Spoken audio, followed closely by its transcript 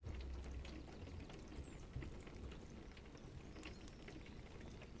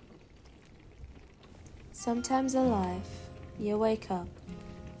Sometimes in life, you wake up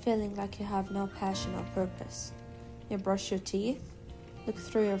feeling like you have no passion or purpose. You brush your teeth, look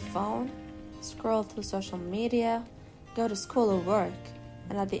through your phone, scroll through social media, go to school or work,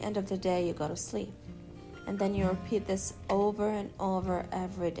 and at the end of the day you go to sleep. And then you repeat this over and over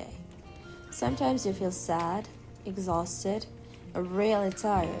every day. Sometimes you feel sad, exhausted, or really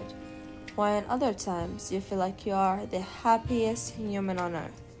tired, while in other times you feel like you are the happiest human on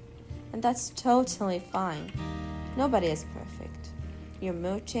earth. And that's totally fine. Nobody is perfect. Your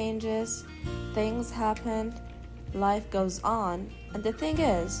mood changes, things happen, life goes on, and the thing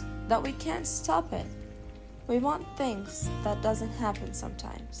is that we can't stop it. We want things that doesn't happen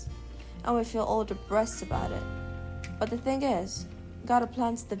sometimes, and we feel all depressed about it. But the thing is, God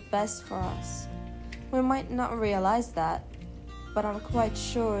plans the best for us. We might not realize that, but I'm quite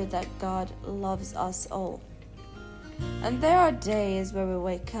sure that God loves us all. And there are days where we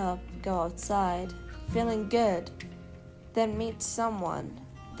wake up, go outside, feeling good, then meet someone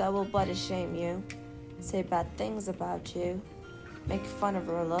that will body shame you, say bad things about you, make fun of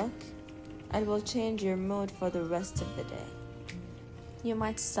your look, and will change your mood for the rest of the day. You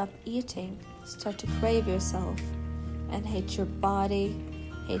might stop eating, start to crave yourself, and hate your body,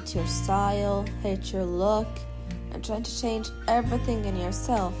 hate your style, hate your look, and trying to change everything in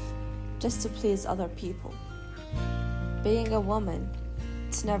yourself just to please other people. Being a woman,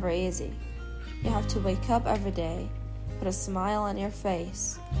 it's never easy. You have to wake up every day, put a smile on your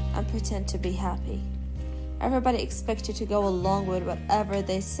face, and pretend to be happy. Everybody expects you to go along with whatever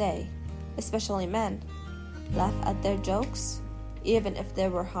they say, especially men. Laugh at their jokes, even if they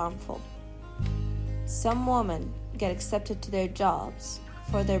were harmful. Some women get accepted to their jobs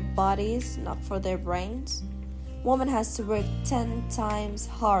for their bodies, not for their brains. Woman has to work 10 times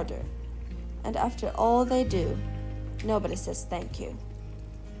harder, and after all they do, nobody says thank you.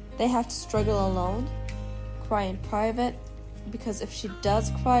 They have to struggle alone, cry in private, because if she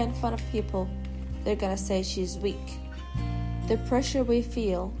does cry in front of people, they're gonna say she's weak. The pressure we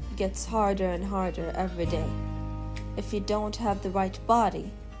feel gets harder and harder every day. If you don't have the right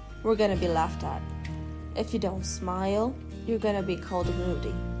body, we're gonna be laughed at. If you don't smile, you're gonna be called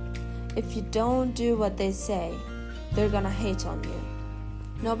moody. If you don't do what they say, they're gonna hate on you.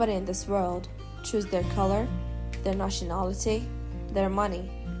 Nobody in this world choose their color, their nationality, their money,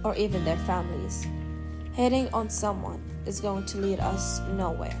 or even their families. Hating on someone is going to lead us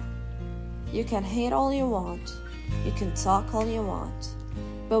nowhere. You can hate all you want, you can talk all you want,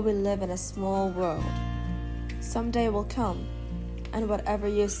 but we live in a small world. Someday will come, and whatever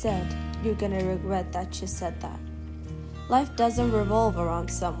you said, you're gonna regret that you said that. Life doesn't revolve around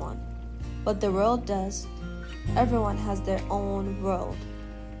someone, but the world does. Everyone has their own world.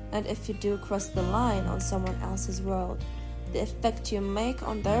 And if you do cross the line on someone else's world, the effect you make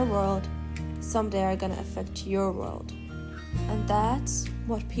on their world someday are gonna affect your world. And that's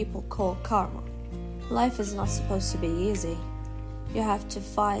what people call karma. Life is not supposed to be easy. You have to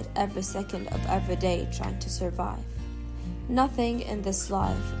fight every second of every day trying to survive. Nothing in this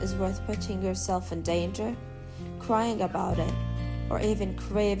life is worth putting yourself in danger, crying about it, or even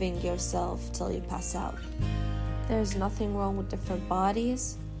craving yourself till you pass out. There's nothing wrong with different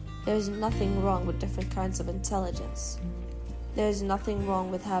bodies. There's nothing wrong with different kinds of intelligence. There's nothing wrong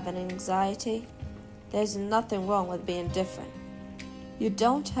with having anxiety. There's nothing wrong with being different. You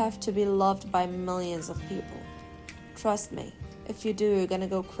don't have to be loved by millions of people. Trust me, if you do, you're gonna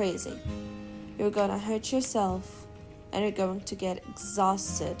go crazy. You're gonna hurt yourself, and you're going to get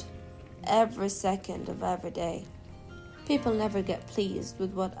exhausted every second of every day. People never get pleased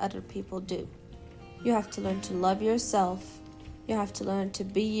with what other people do. You have to learn to love yourself. You have to learn to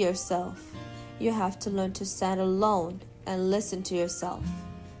be yourself. You have to learn to stand alone and listen to yourself.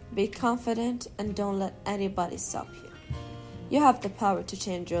 Be confident and don't let anybody stop you. You have the power to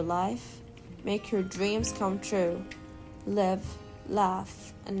change your life, make your dreams come true, live,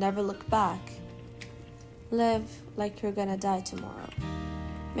 laugh, and never look back. Live like you're gonna die tomorrow.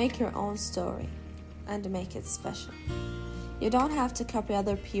 Make your own story and make it special. You don't have to copy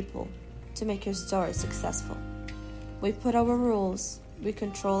other people to make your story successful. We put our rules, we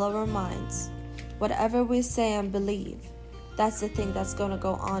control our minds. Whatever we say and believe, that's the thing that's gonna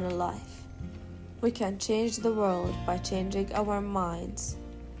go on in life. We can change the world by changing our minds,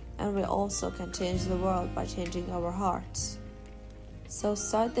 and we also can change the world by changing our hearts. So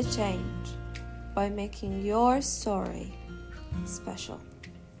start the change by making your story special.